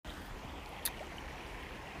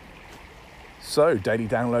So, daily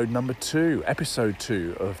download number 2, episode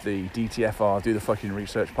 2 of the DTFR Do the Fucking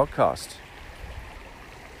Research podcast.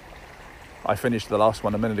 I finished the last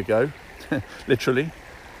one a minute ago, literally,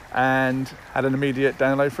 and had an immediate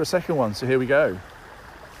download for a second one, so here we go.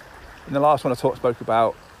 In the last one I spoke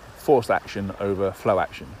about forced action over flow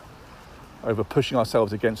action, over pushing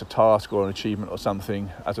ourselves against a task or an achievement or something,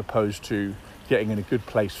 as opposed to getting in a good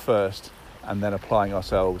place first and then applying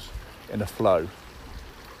ourselves in a flow.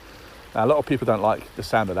 Now, a lot of people don't like the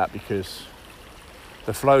sound of that because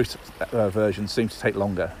the flow version seems to take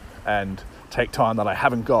longer and take time that I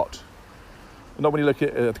haven't got. But not when you look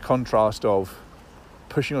at the contrast of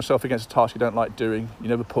pushing yourself against a task you don't like doing. You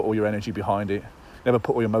never put all your energy behind it, never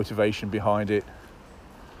put all your motivation behind it,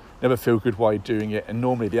 never feel good while you're doing it, and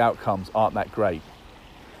normally the outcomes aren't that great.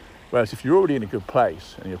 Whereas if you're already in a good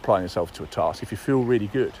place and you're applying yourself to a task, if you feel really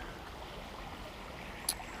good,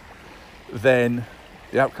 then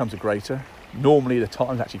the outcomes are greater. Normally the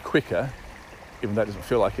time's actually quicker, even though it doesn't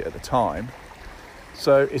feel like it at the time.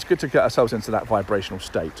 So it's good to get ourselves into that vibrational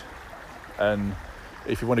state. And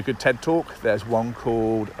if you want a good TED talk, there's one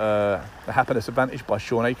called The Happiness Advantage by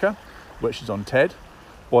Sean Aker, which is on TED.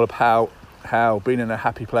 All about how being in a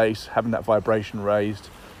happy place, having that vibration raised,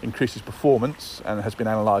 increases performance, and has been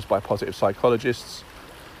analysed by positive psychologists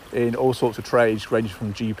in all sorts of trades, ranging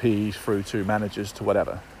from GPs through to managers to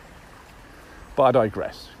whatever. But I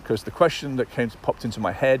digress, because the question that popped into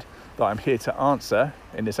my head that I'm here to answer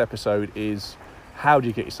in this episode is, how do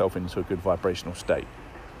you get yourself into a good vibrational state?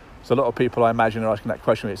 So a lot of people, I imagine, are asking that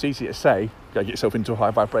question. It's easy to say, go get yourself into a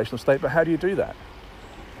high vibrational state, but how do you do that?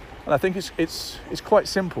 And I think it's quite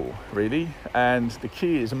simple, really, and the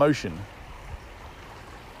key is emotion.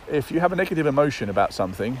 If you have a negative emotion about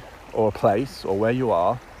something, or a place, or where you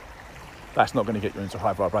are, that's not going to get you into a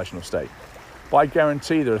high vibrational state. But I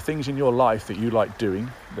guarantee there are things in your life that you like doing,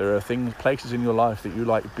 there are places in your life that you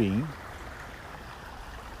like being,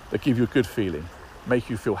 that give you a good feeling, make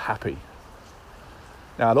you feel happy.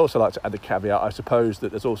 Now, I'd also like to add the caveat, I suppose,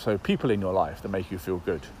 that there's also people in your life that make you feel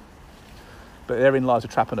good. But therein lies a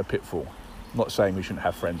trap and a pitfall. I'm not saying we shouldn't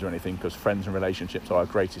have friends or anything, because friends and relationships are our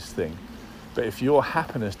greatest thing. But if your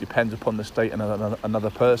happiness depends upon the state of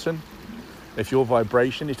another person, if your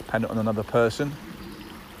vibration is dependent on another person,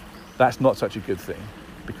 that's not such a good thing,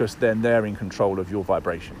 because then they're in control of your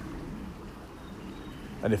vibration.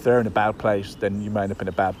 And if they're in a bad place, then you may end up in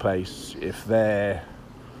a bad place. If they're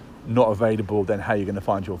not available, then how are you going to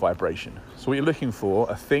find your vibration? So what you're looking for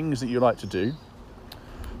are things that you like to do,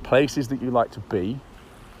 places that you like to be,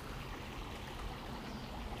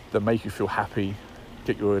 that make you feel happy,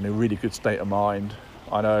 get you in a really good state of mind.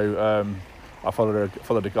 I know I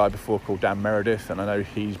followed a guy before called Dan Meredith, and I know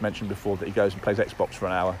he's mentioned before that he goes and plays Xbox for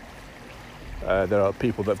an hour. There are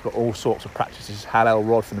people that have got all sorts of practices. Hal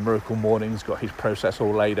Elrod from the Miracle Morning's got his process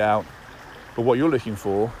all laid out. But what you're looking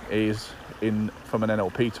for is, from an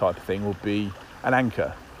NLP type of thing, will be an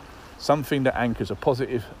anchor. Something that anchors a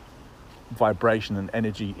positive vibration and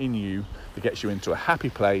energy in you that gets you into a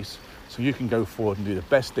happy place, so you can go forward and do the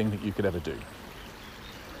best thing that you could ever do.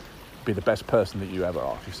 Be the best person that you ever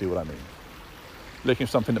are, if you see what I mean. Looking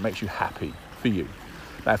for something that makes you happy for you.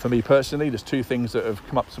 Now, for me personally, there's two things that have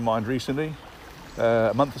come up to mind recently.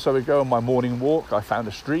 A month or so ago on my morning walk, I found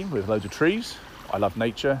a stream with loads of trees. I love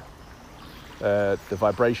nature. The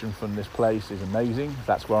vibration from this place is amazing.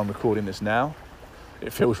 That's where I'm recording this now.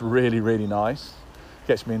 It feels really, really nice.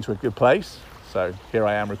 Gets me into a good place. So here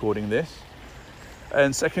I am recording this.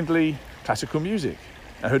 And secondly, classical music.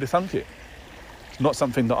 Now, who'd have thunk it? It's not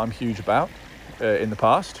something that I'm huge about in the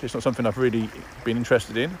past. It's not something I've really been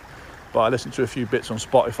interested in. But I listened to a few bits on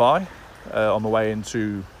Spotify on my way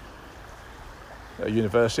into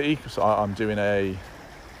university, because I'm doing a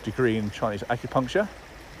degree in Chinese acupuncture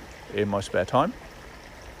in my spare time.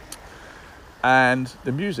 And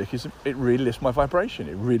the music, it really lifts my vibration.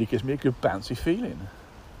 It really gives me a good bouncy feeling.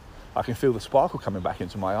 I can feel the sparkle coming back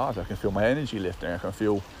into my eyes. I can feel my energy lifting. I can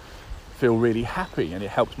feel really happy, and it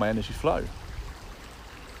helps my energy flow.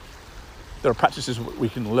 There are practices we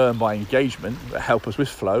can learn by engagement that help us with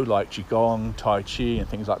flow, like Qigong, Tai Chi, and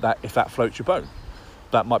things like that, if that floats your boat.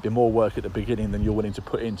 That might be more work at the beginning than you're willing to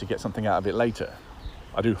put in to get something out of it later.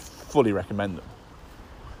 I do fully recommend them.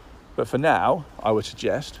 But for now, I would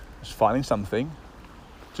suggest just finding something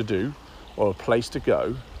to do or a place to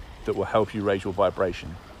go that will help you raise your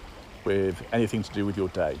vibration with anything to do with your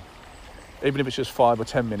day. Even if it's just 5 or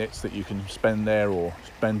 10 minutes that you can spend there or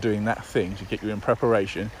spend doing that thing to get you in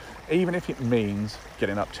preparation, even if it means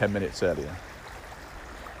getting up 10 minutes earlier,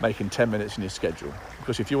 making 10 minutes in your schedule.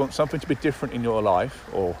 Because if you want something to be different in your life,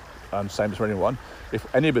 or same as for anyone, if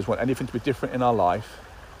any of us want anything to be different in our life,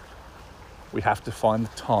 we have to find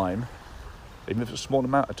the time, even if it's a small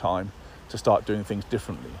amount of time, to start doing things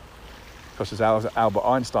differently. Because as Albert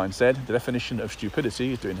Einstein said, the definition of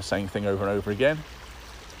stupidity is doing the same thing over and over again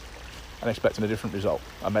and expecting a different result.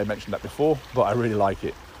 I may have mentioned that before, but I really like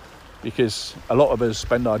it, because a lot of us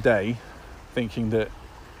spend our day thinking that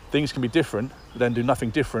things can be different, but then do nothing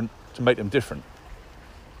different to make them different.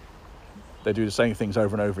 They do the same things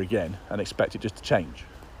over and over again and expect it just to change.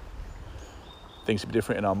 Things to be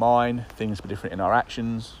different in our mind, things to be different in our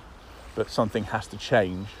actions, but something has to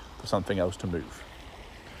change for something else to move.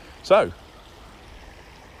 So,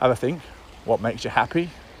 have a think. What makes you happy?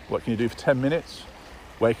 What can you do for 10 minutes?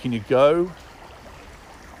 Where can you go?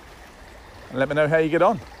 And let me know how you get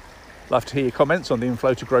on. Love to hear your comments on the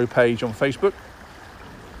Inflow to Grow page on Facebook.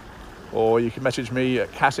 Or you can message me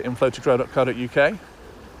at cass@inflowtogrow.co.uk.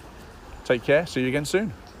 Take care. See you again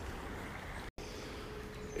soon.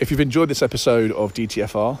 If you've enjoyed this episode of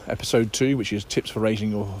DTFR, episode 2, which is tips for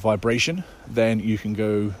raising your vibration, then you can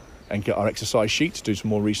go and get our exercise sheets, do some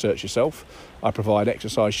more research yourself. I provide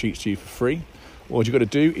exercise sheets to you for free. All you've got to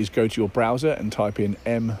do is go to your browser and type in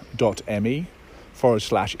m.me/inflow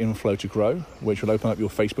to grow, which will open up your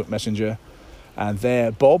Facebook Messenger. And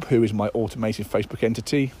there, Bob, who is my automated Facebook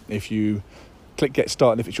entity, if you click get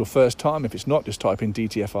started if it's your first time, if it's not, just type in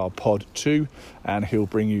DTFR pod 2 and he'll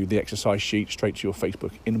bring you the exercise sheet straight to your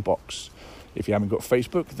Facebook inbox. If you haven't got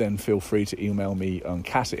Facebook, then feel free to email me on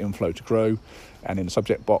cass@inflow to grow, and in the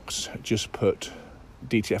subject box just put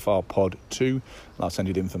DTFR pod 2 and I'll send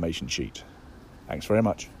you the information sheet. Thanks very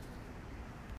much.